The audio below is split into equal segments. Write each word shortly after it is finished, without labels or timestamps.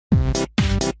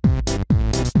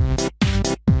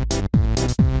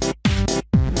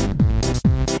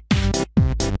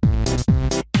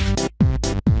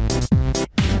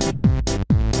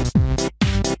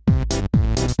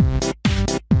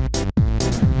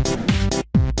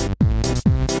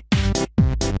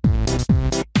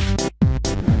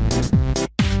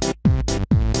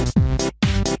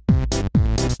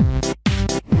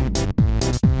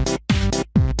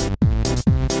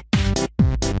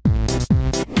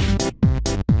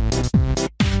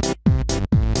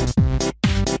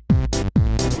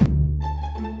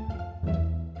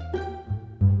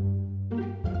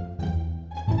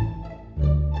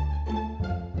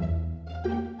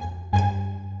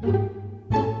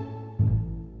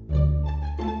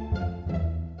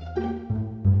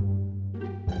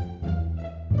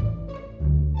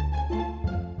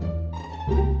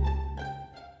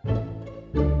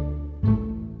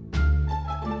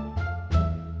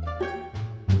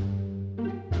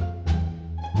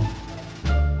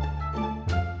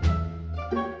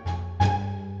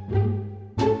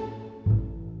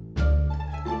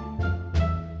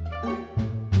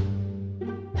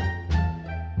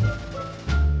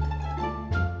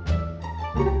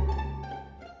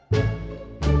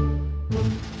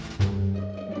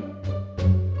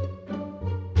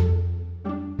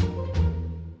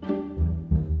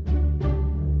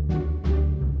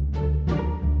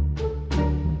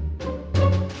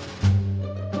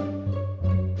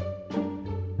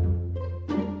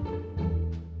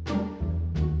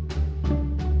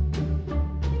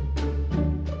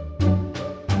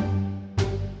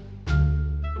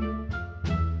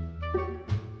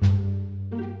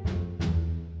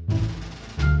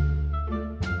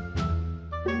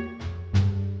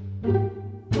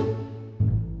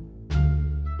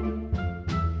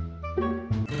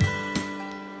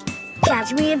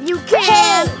Catch me if you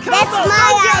can! Hey, that's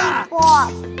my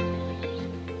lollipop!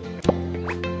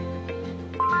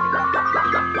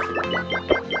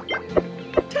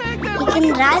 You can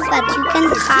run, but you can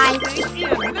hide.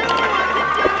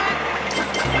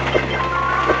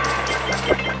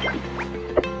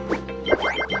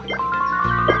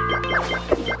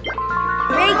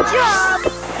 Great job!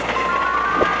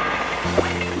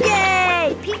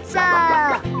 Yay! Pizza!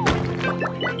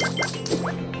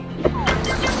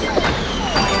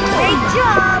 Great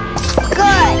job!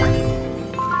 Good!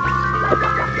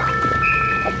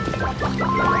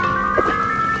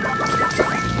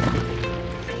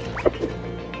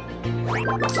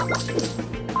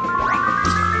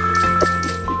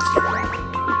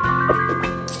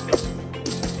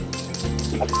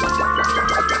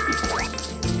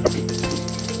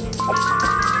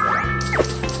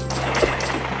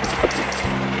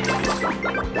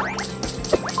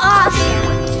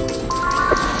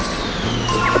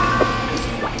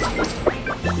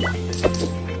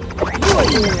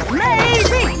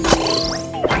 Amazing!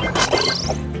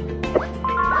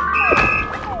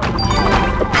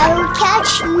 I will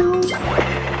catch you.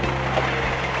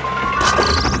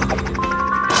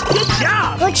 Good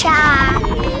job! Good job.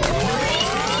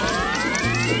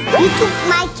 You took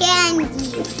my candy.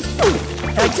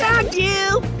 I tagged you!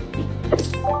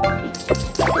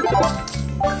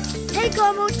 Hey,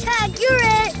 Combo, tag, you're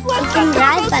it! You can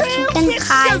run, but you can It's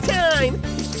hide. showtime!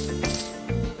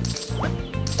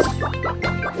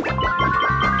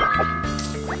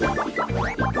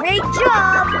 Great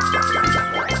job!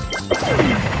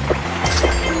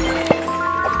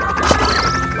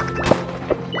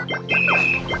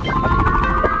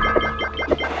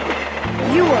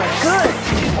 You are good!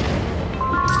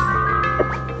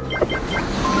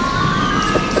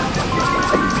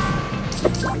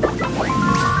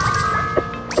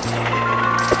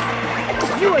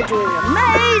 You are doing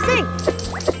amazing!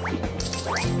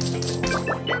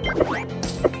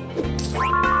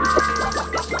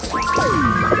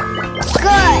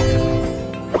 Good.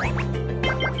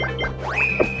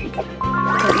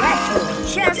 Collect more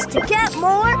chests to get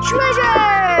more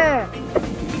treasure!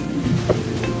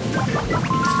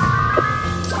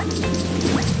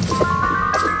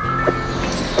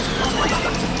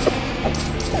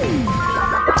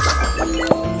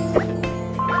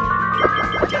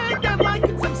 Tag that like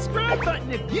and subscribe button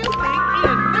if you think you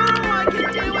know I can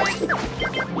do it!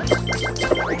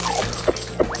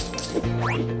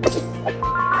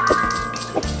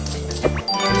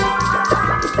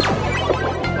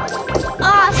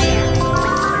 Awesome.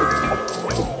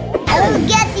 I will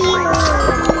get you.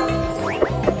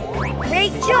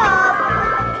 Great job!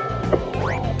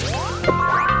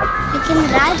 You can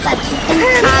run, but you can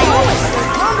hide.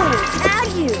 Combo will tag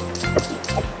you!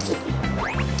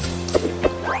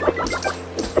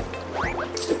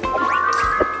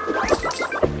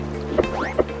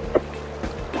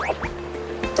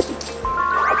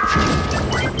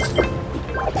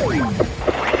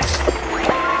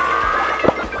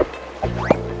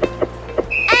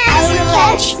 I will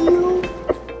catch you.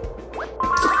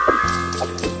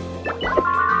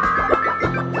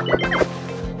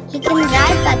 You can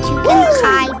run, but you can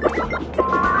hide.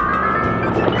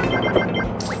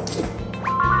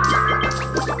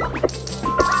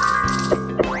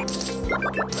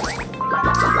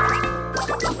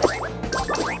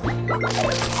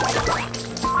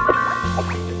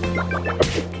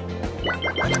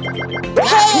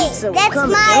 Hey, Pizza will that's come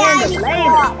my handy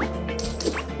lollipop.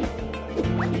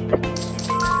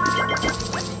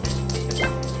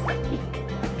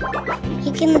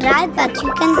 You can run, but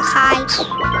you can hide.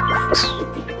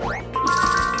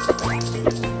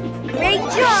 Great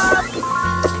job!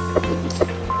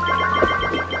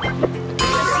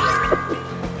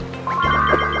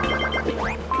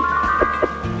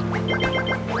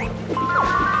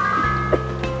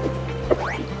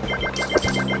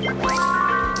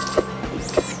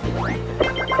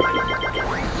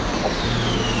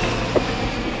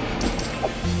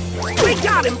 We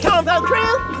got him, Combo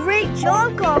Crew! Great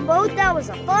job, Combo! That was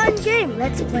a fun game!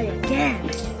 Let's play again!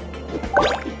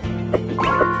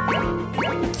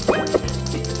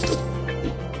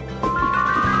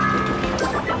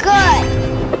 Good.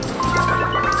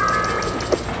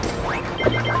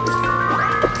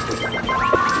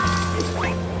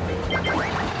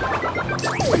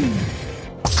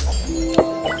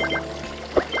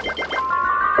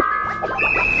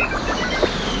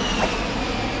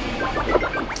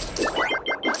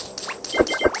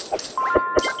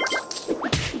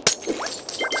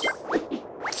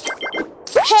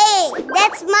 Hey,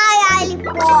 that's my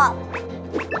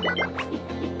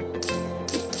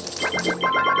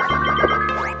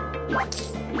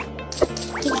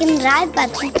can drive,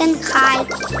 but you can hide.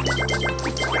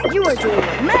 You are doing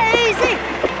amazing!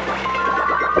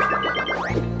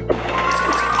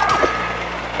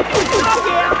 Oh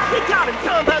yeah, we got him,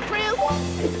 Combo Crew!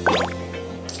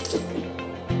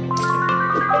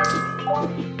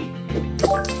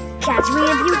 Catch me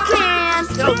if you can!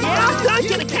 Oh yeah, I'm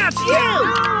gonna catch you!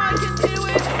 I can do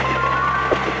it!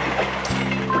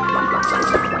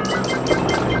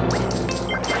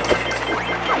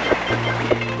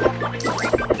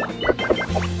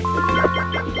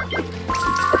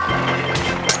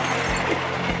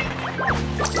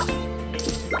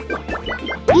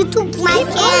 You took my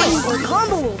candy. Or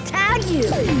Combo will tag you!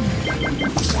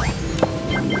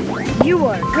 You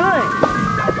are good!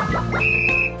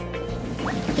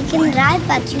 You can drive,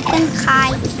 but you can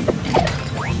hide.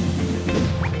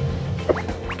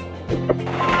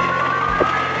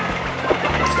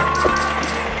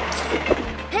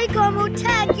 Hey Combo,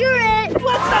 tag, you're it!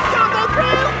 What's up, Combo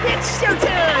Crew? It's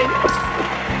showtime!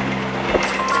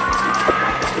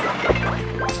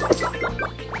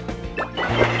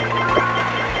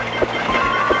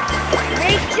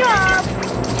 Great job!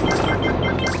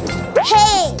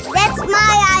 Hey, that's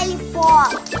my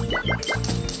lollipop.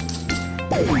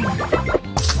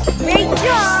 Great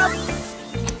job!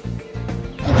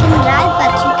 You can drive,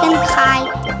 but you can hide.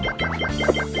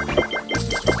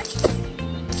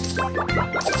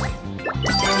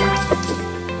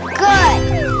 Good.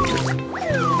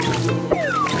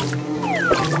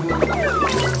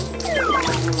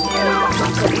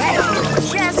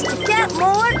 Just to get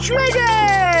more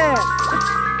treasure!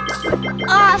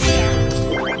 Awesome.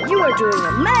 You are doing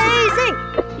amazing!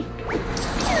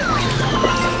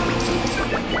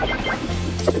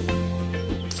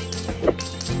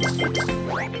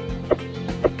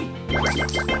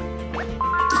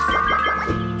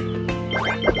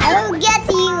 I will get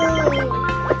you.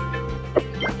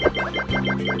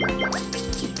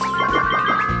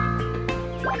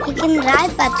 You can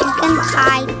drive, but you can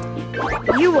hide.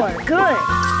 You are good!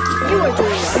 You are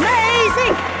doing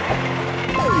amazing!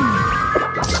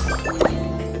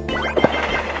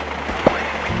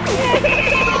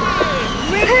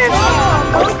 Great job!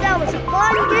 That was a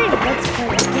fun game! Let's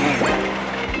play again!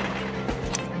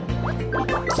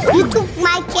 You took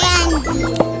my candy.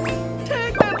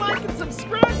 Tag that like and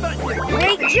subscribe button if you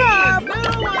Great job! know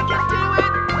I can do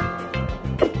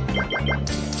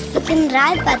it! You can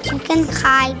drive, but you can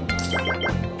hide.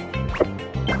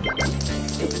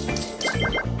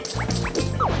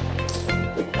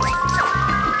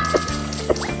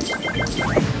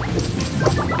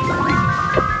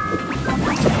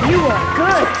 You are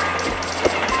good!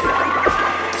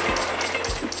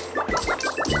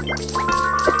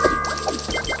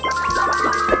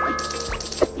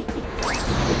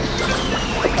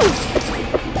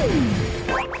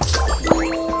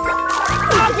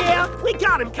 Oh yeah, we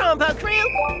got him, Combo Crew!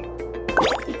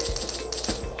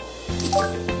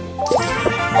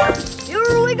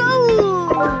 Here we go!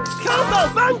 Combo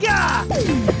Bunga!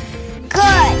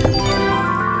 Good.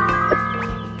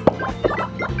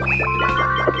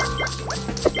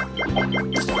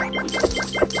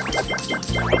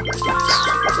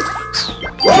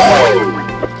 Keep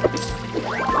going!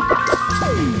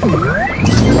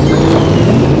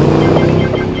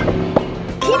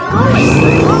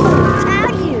 Combo will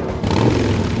tag you!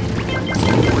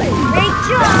 Great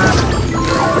job!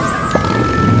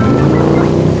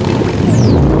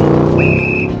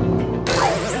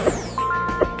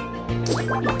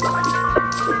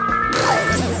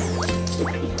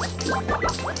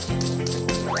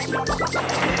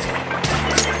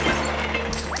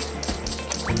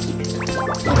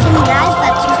 You can drive,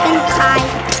 but you can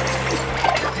hide.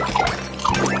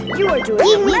 You are doing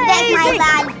Give me back my amazing!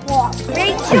 lollipop.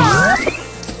 Great job!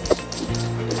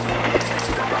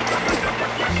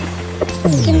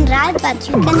 You can drive, but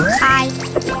you can hide.